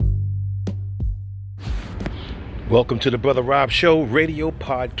Welcome to the Brother Rob Show radio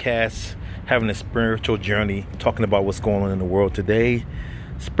podcast, having a spiritual journey, talking about what's going on in the world today,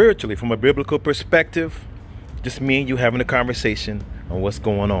 spiritually from a biblical perspective. Just me and you having a conversation on what's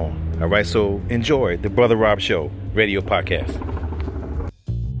going on. All right, so enjoy the Brother Rob Show radio podcast.